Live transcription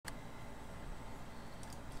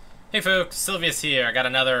Hey folks, Sylvius here. I got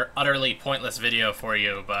another utterly pointless video for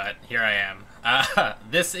you, but here I am.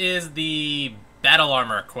 This is the Battle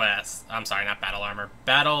Armor quest. I'm sorry, not Battle Armor.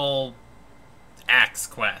 Battle Axe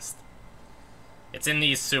quest. It's in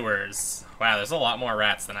these sewers. Wow, there's a lot more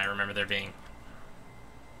rats than I remember there being.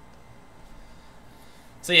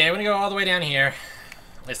 So yeah, you want to go all the way down here.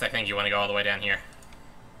 At least I think you want to go all the way down here.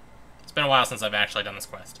 It's been a while since I've actually done this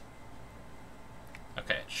quest.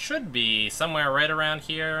 Okay, it should be somewhere right around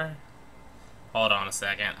here. Hold on a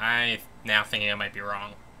second. I'm now thinking I might be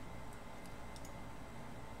wrong.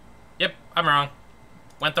 Yep, I'm wrong.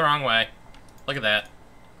 Went the wrong way. Look at that.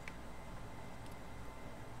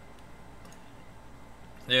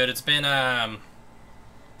 Dude, it's been,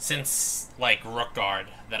 since, like, Rookguard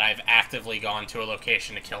that I've actively gone to a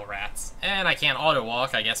location to kill rats. And I can't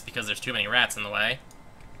auto-walk, I guess, because there's too many rats in the way.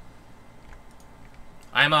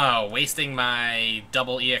 I'm, wasting my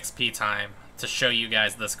double EXP time to show you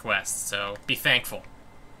guys this quest, so be thankful.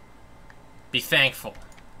 Be thankful.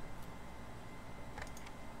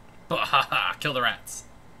 Bahaha, kill the rats.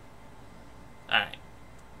 Alright.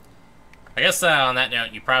 I guess, on that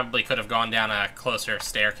note, you probably could have gone down a closer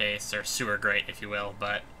staircase, or sewer grate, if you will,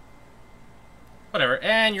 but whatever.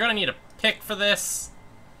 And you're gonna need a pick for this,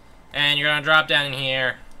 and you're gonna drop down in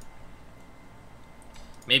here.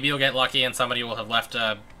 Maybe you'll get lucky and somebody will have left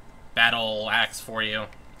a battle axe for you.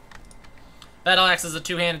 Battle axe is a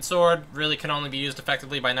two-handed sword, really can only be used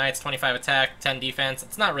effectively by knights, 25 attack, 10 defense.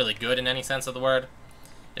 It's not really good in any sense of the word.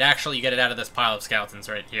 It actually, you get it out of this pile of skeletons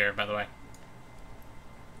right here, by the way.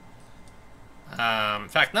 In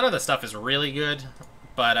fact, none of this stuff is really good,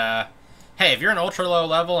 but, hey, if you're an ultra-low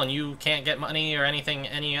level and you can't get money or anything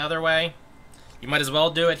any other way, you might as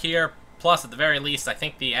well do it here. Plus, at the very least, I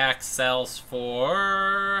think the axe sells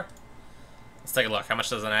for... Let's take a look. How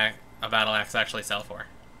much does a battle axe actually sell for?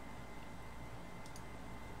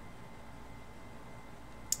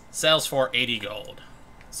 Sells for 80 gold.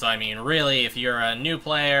 So, I mean, really, if you're a new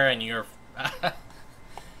player and you're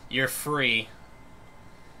you're free,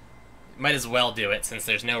 might as well do it, since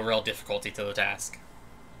there's no real difficulty to the task.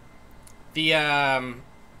 The,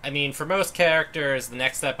 I mean, for most characters, the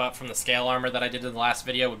next step up from the scale armor that I did in the last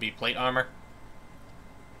video would be plate armor.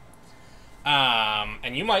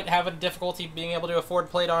 And you might have a difficulty being able to afford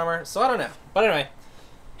plate armor, so I don't know. But anyway,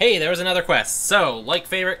 hey, there was another quest. So, like,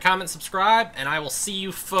 favorite, comment, subscribe, and I will see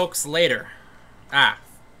you folks later.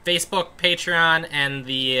 Facebook, Patreon, and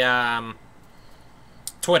the,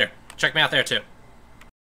 Twitter. Check me out there, too.